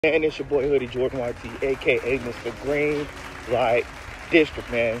And it's your boy Hoodie Jordan YT, aka Mr. Green Light District,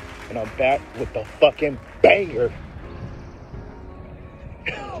 man. And I'm back with the fucking banger.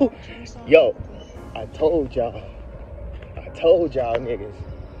 Yo, I told y'all niggas.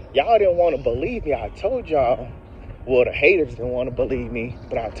 Y'all didn't want to believe me. I told y'all. Well, the haters didn't want to believe me,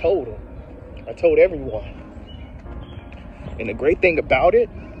 but I told them. I told everyone. And the great thing about it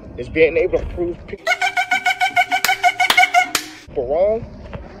is being able to prove people wrong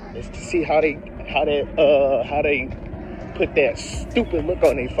is to see how they put that stupid look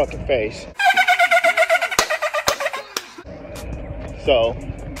on their fucking face. So,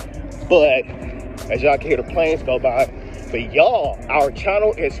 but as y'all can hear the planes go by, but y'all, our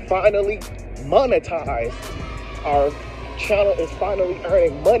channel is finally monetized. Our channel is finally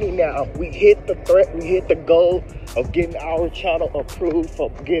earning money now. We hit the goal of getting our channel approved for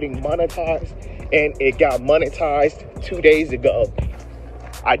getting monetized, and it got monetized 2 days ago.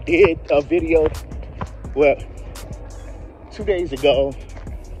 I did a video, well, 2 days ago,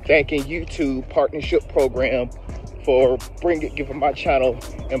 thanking YouTube Partnership Program for giving my channel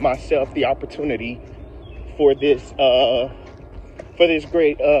and myself the opportunity for this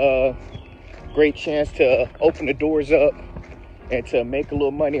great chance to open the doors up and to make a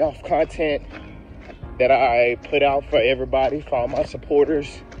little money off content that I put out for everybody, for all my supporters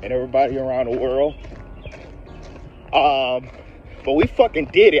and everybody around the world. But we fucking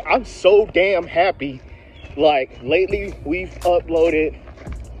did it. I'm so damn happy. Like, lately, we've uploaded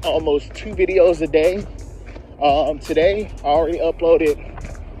almost 2 videos a day. Today, I already uploaded,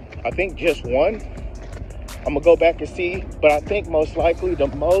 I think, just 1. I'm gonna go back and see, but I think most likely the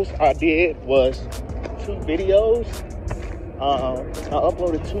most I did was 2 videos. I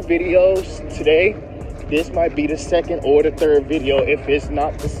uploaded 2 videos today. This might be the 2nd or the 3rd video if it's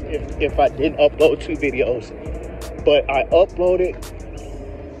not if I didn't upload 2 videos. But I uploaded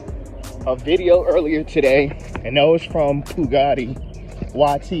a video earlier today, and that was from Pugatti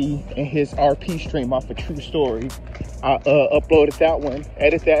YT and his RP stream off a True Story. I uploaded that one,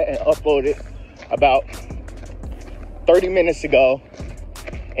 edited that, and uploaded about 30 minutes ago.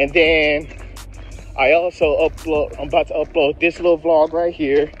 And then I also I'm about to upload this little vlog right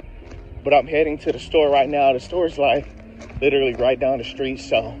here, but I'm heading to the store right now. The store's like literally right down the street,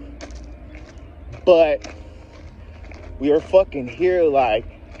 so. But we are fucking here like,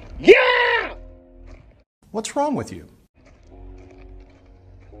 yeah! What's wrong with you?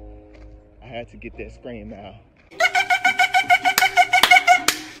 I had to get that scream out.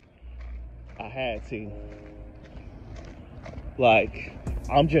 I had to. Like,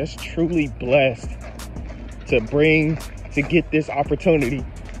 I'm just truly blessed to get this opportunity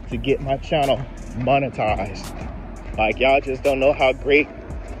to get my channel monetized. Like, y'all just don't know how great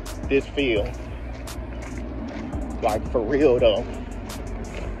this feels. Like, for real though.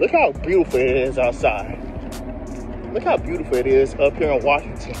 Look how beautiful it is outside. Look how beautiful it is up here in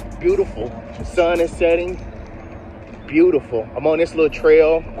Washington. Beautiful. The sun is setting. Beautiful. I'm on this little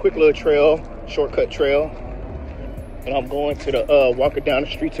trail, quick little trail, shortcut trail. And I'm going to the, walking down the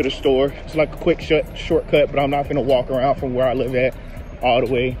street to the store. It's like a quick shortcut, but I'm not gonna walk around from where I live at all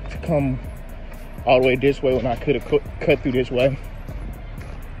the way to come all the way this way when I could have cut through this way.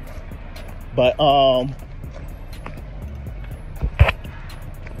 But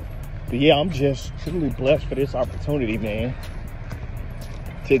yeah, I'm just truly blessed for this opportunity, man,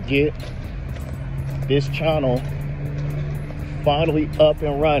 to get this channel finally up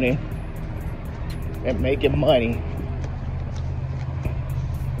and running and making money.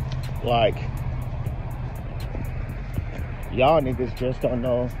 Like, y'all niggas just don't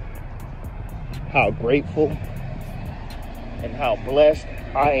know how grateful and how blessed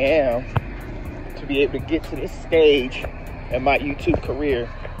I am to be able to get to this stage in my YouTube career.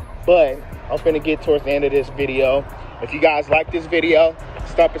 But I'm finna get towards the end of this video. If you guys like this video,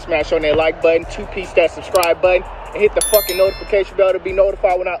 stop and smash on that like button, 2-piece that subscribe button, and hit the fucking notification bell to be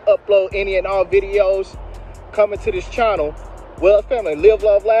notified when I upload any and all videos coming to this channel. Well, family, live,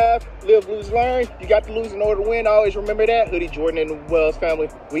 love, laugh, live, lose, learn. You got to lose in order to win. Always remember that. Hoodie Jordan and the Wells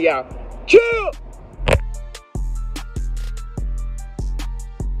family, we out. Chill!